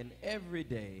 Today and every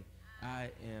day, I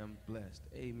am blessed.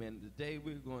 Amen. Today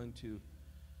we're going to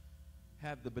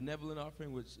have the benevolent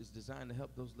offering, which is designed to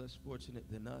help those less fortunate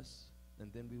than us.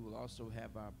 And then we will also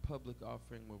have our public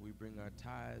offering where we bring our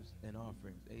tithes and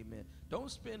offerings. Amen. Don't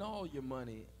spend all your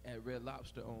money at Red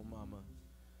Lobster on mama.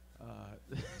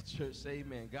 Church, say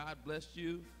amen. God bless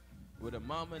you with a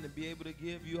mama and to be able to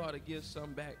give. You ought to give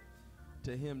some back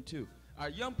to him too. Our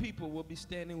young people will be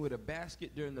standing with a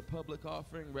basket during the public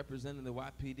offering representing the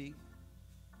YPD.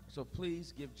 So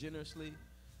please give generously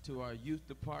to our youth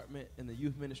department and the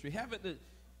youth ministry. Haven't the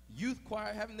youth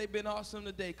choir, haven't they been awesome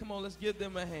today? Come on, let's give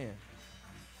them a hand.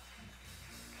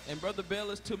 And Brother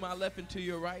Bell is to my left and to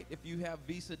your right if you have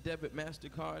Visa, debit,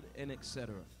 MasterCard, and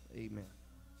etc. Amen.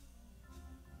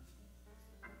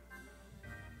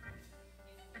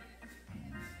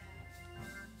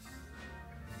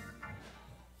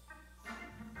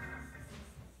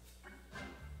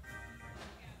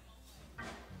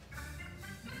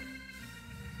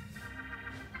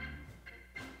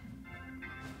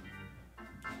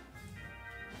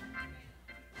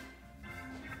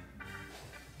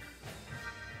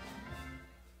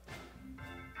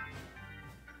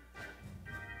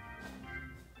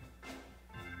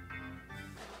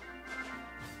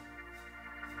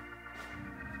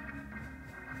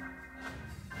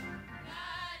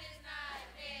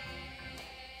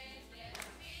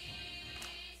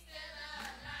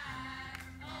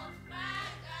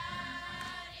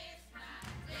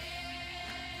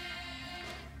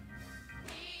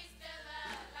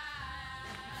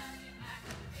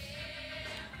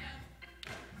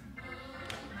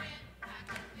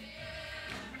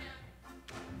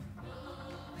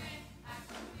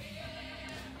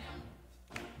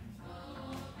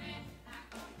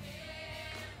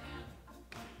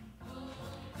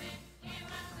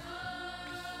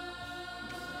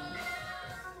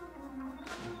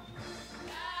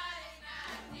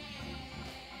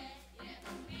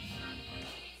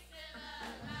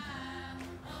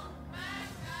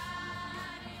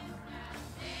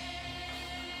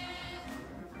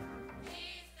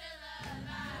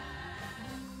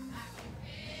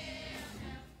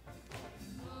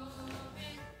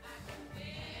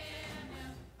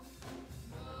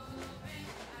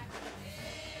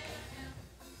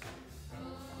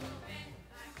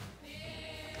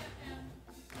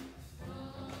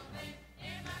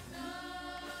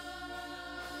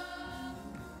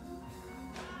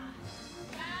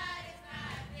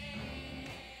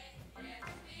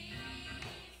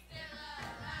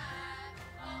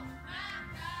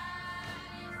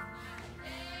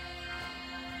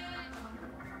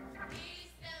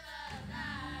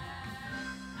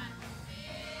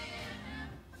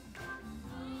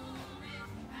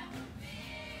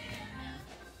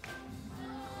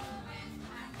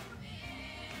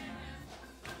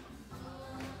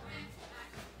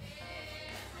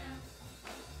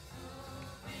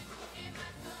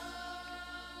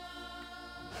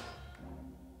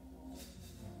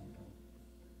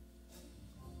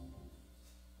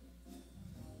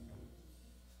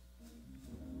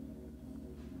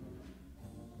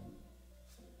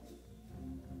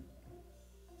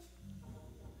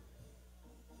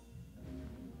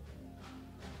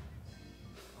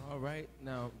 All right.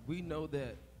 Now, we know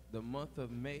that the month of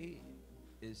May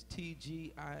is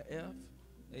TGIF.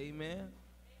 Amen.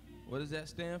 What does that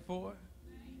stand for?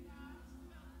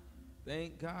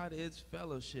 Thank God it's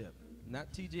fellowship.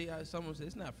 Not TGI. Someone said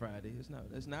it's not Friday. It's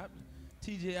not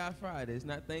TGI Friday. It's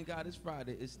not thank God it's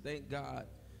Friday. It's thank God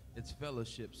it's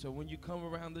fellowship. So when you come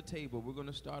around the table, we're going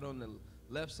to start on the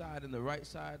left side and the right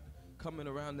side, coming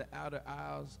around the outer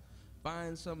aisles.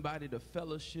 Find somebody to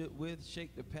fellowship with.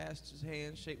 Shake the pastor's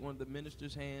hand. Shake one of the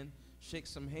minister's hand. Shake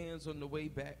some hands on the way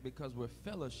back, because we're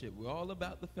fellowship. We're all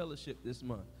about the fellowship this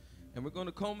month. And we're going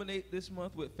to culminate this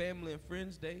month with Family and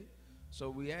Friends Day. So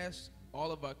we ask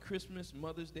all of our Christmas,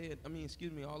 Mother's Day,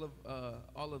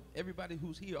 all of everybody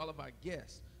who's here, all of our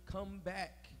guests, come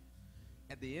back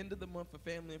at the end of the month for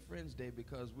Family and Friends Day,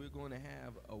 because we're going to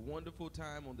have a wonderful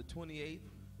time on the 28th.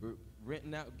 We're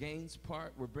renting out Gaines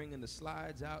Park. We're bringing the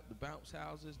slides out, the bounce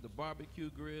houses, the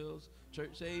barbecue grills.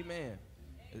 Church, amen.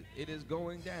 It is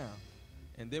going down.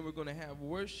 And then we're going to have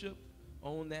worship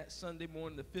on that Sunday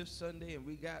morning, the 5th Sunday, and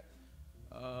we got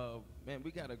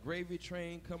a gravy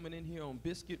train coming in here on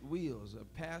biscuit wheels. A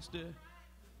pastor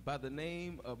by the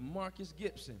name of Marcus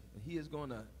Gibson. He is going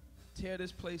to tear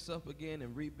this place up again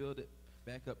and rebuild it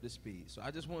back up to speed. So I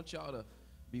just want y'all to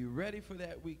be ready for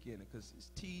that weekend, because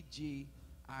it's TGIF.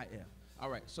 All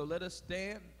right, so let us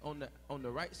stand on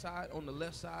the right side, on the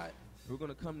left side. We're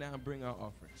going to come down and bring our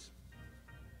offerings.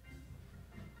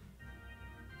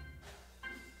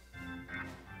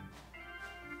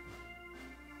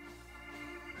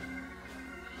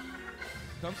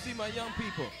 Come see my young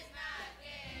people.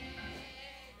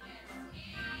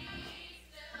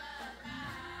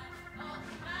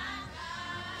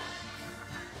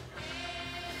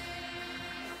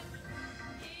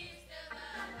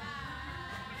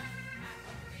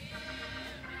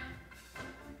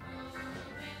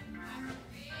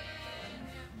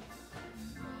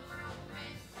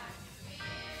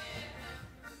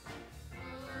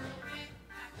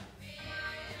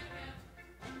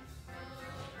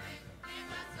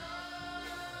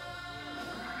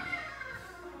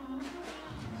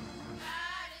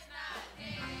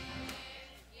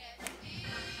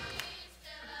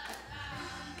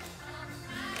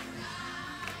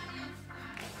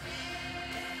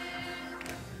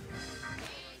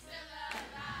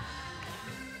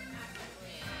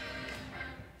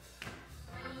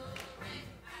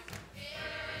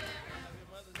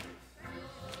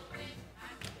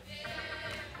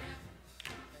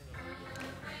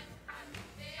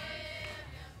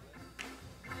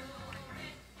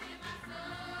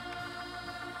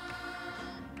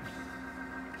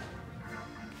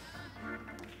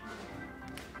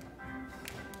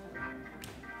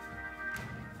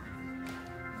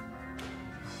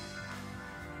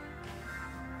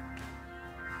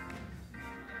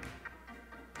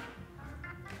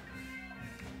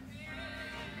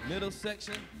 Middle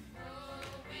section.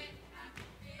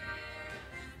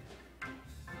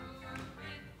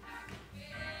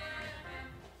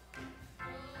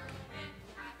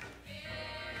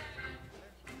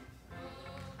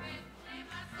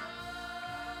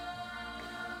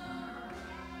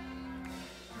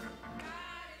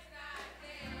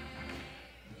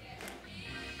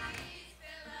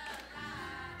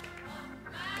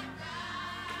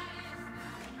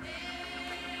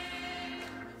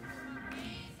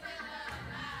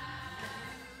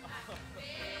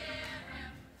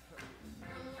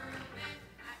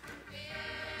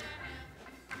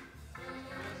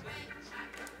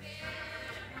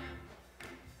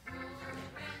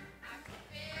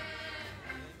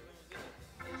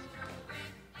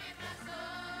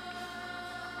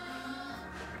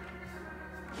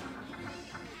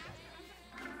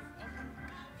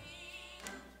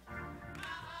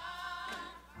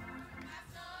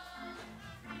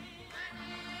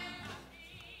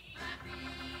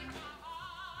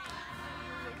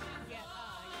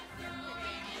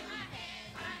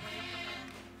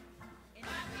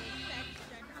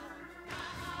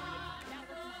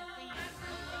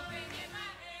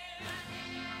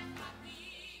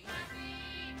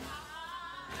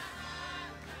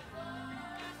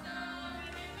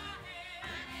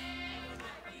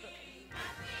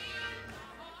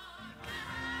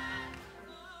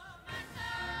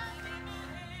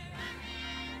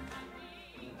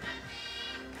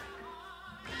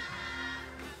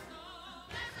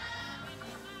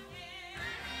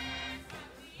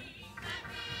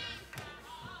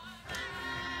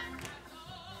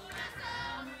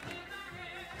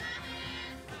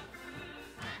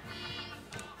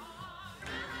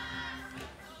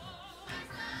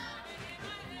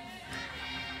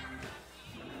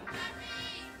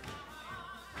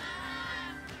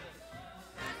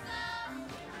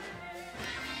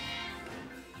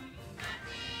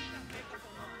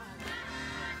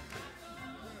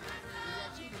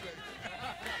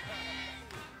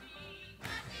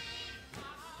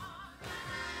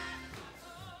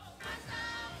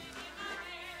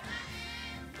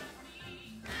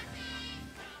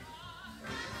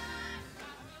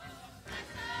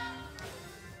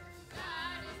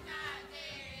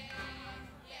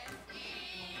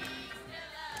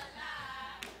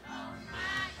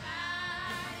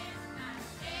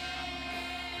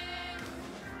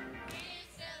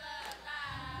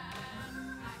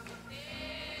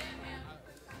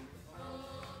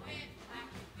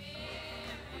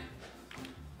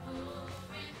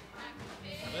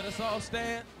 Let's all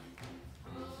stand.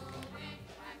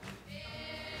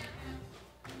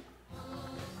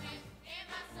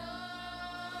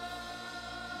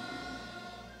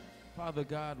 Father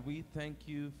God, we thank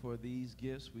you for these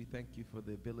gifts. We thank you for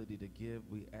the ability to give.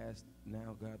 We ask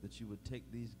now, God, that you would take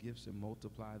these gifts and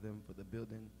multiply them for the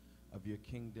building of your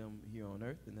kingdom here on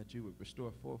earth, and that you would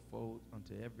restore fourfold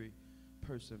unto every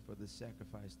person for the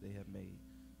sacrifice they have made.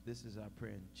 This is our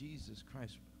prayer in Jesus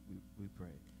Christ, we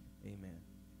pray. Amen.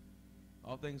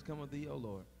 All things come of thee, O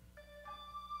Lord.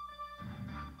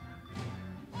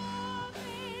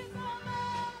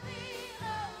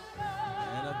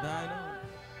 And of thine own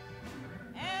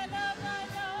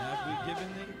have we given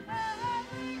thee.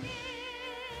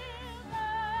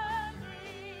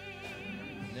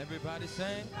 And everybody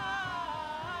sang.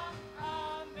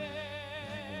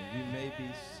 You may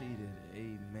be seated.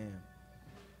 Amen.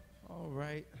 All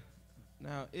right.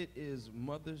 Now, it is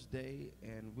Mother's Day,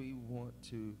 and we want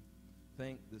to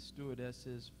thank the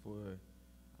stewardesses for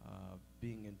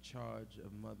being in charge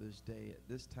of Mother's Day. At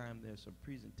this time, there's some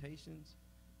presentations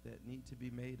that need to be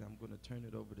made. I'm going to turn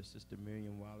it over to Sister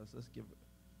Miriam Wallace. Let's give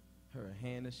her a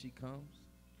hand as she comes.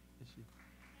 She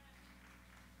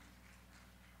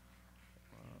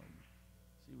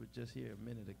was just here a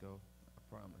minute ago, I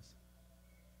promise.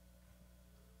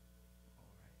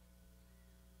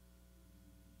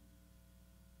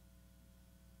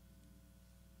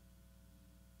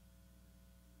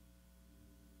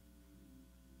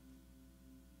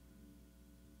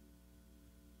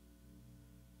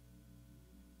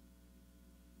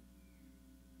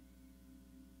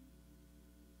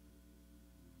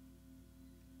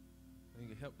 You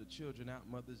can help the children out,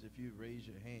 mothers, if you raise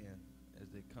your hand as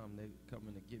they come. They're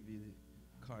coming to give you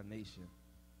the carnation.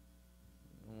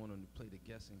 I don't want them to play the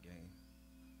guessing game.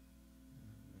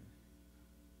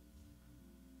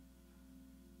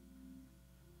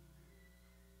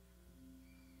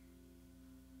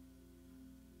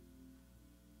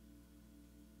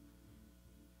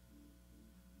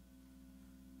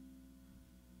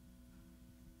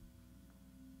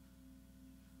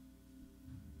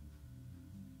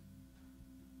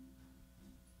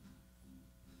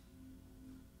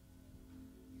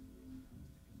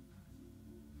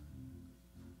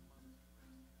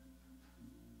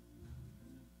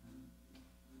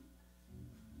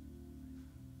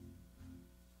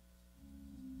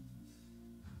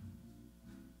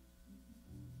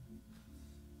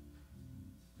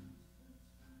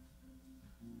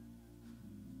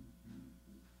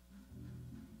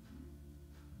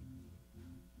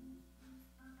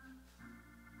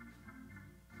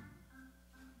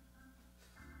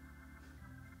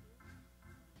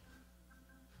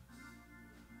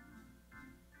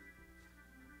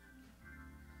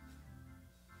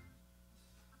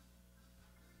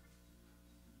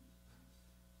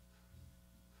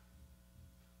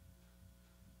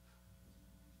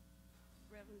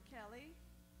 Reverend Kelly.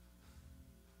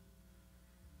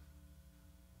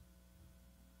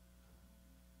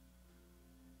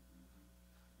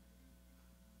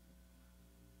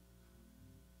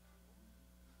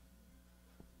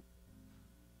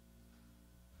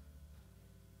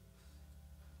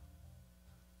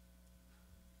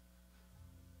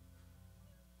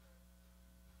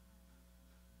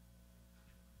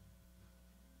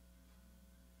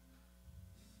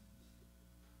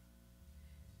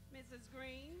 Mrs.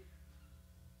 Green.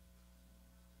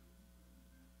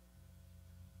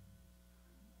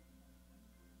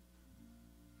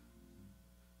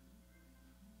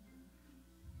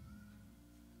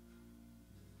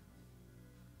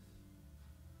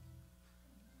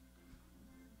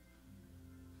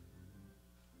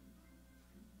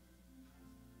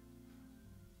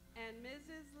 And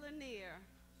Mrs. Lanier.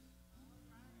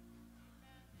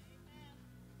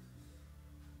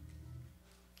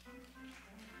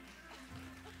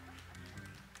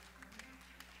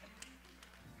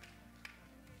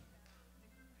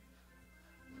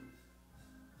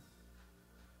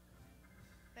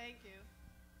 Thank you.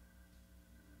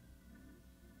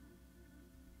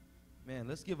 Man,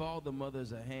 let's give all the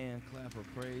mothers a hand clap of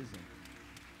praise. And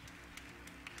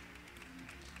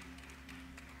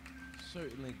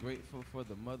certainly grateful for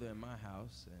the mother in my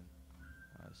house, and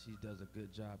she does a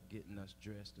good job getting us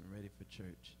dressed and ready for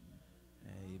church.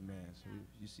 Amen. So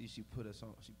you see, she put us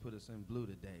in blue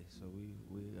today, so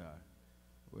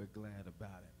we're glad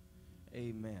about it.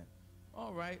 Amen.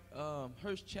 All right,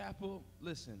 Hurst Chapel.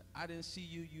 Listen, I didn't see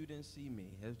you, you didn't see me.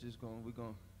 We're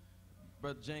going,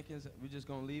 Brother Jenkins, we're just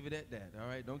gonna leave it at that. All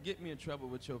right, don't get me in trouble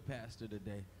with your pastor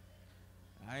today.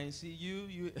 I ain't see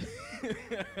you.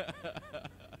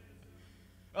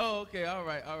 Oh, okay, all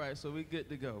right. So we good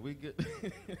to go. We good.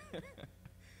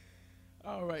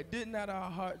 All right. Did not our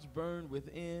hearts burn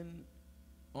within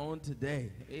on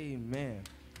today? Amen.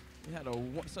 We had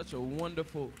such a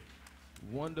wonderful,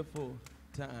 wonderful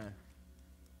time.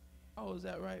 Oh, is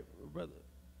that right,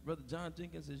 Brother John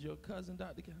Jenkins is your cousin,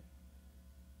 Dr. Kelly?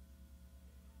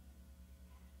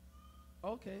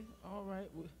 Okay, all right.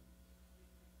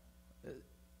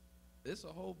 It's a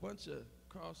whole bunch of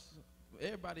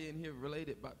everybody in here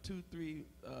related, about 2, 3.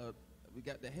 We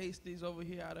got the Hasties over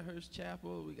here out of Hearst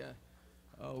Chapel. We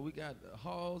got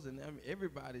Halls, and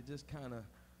everybody just kind of.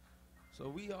 So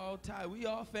we all tied. We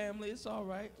all family. It's all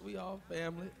right. We all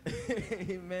family.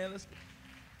 Amen.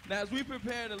 Now, as we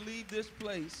prepare to leave this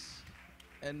place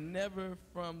and never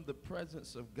from the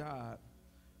presence of God,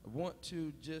 I want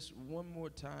to just one more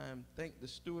time thank the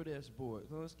stewardess board.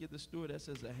 So let's give the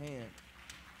stewardesses a hand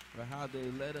for how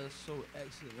they led us so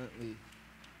excellently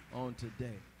on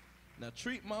today. Now,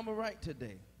 treat Mama right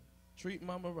today. Treat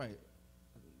Mama right.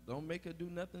 Don't make her do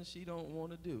nothing she don't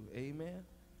want to do. Amen? Amen.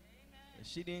 If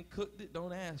she didn't cook it,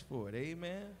 don't ask for it.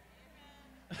 Amen?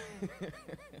 Amen.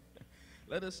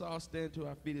 Let us all stand to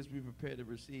our feet as we prepare to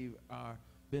receive our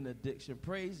benediction.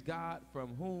 Praise God,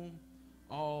 from whom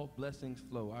all blessings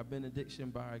flow. Our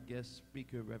benediction by our guest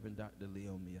speaker, Reverend Dr.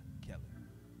 Leeomia Kelly.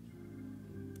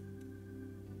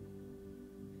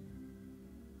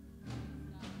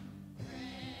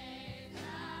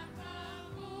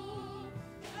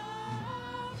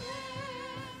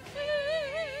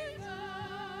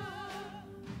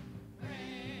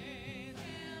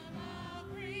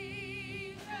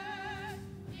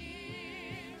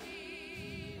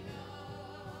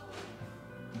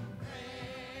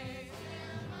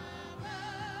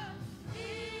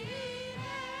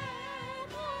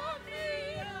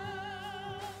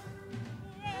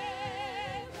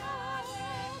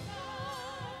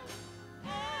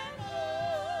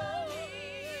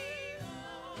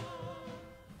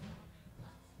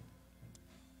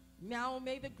 Now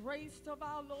may the grace of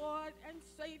our Lord and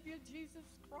Savior Jesus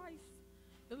Christ,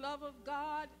 the love of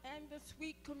God, and the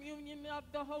sweet communion of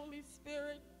the Holy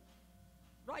Spirit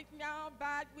right now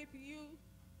abide with you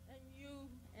and you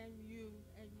and you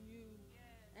and you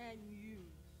and you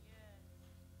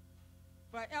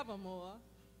forevermore.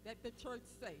 Let the church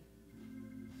say.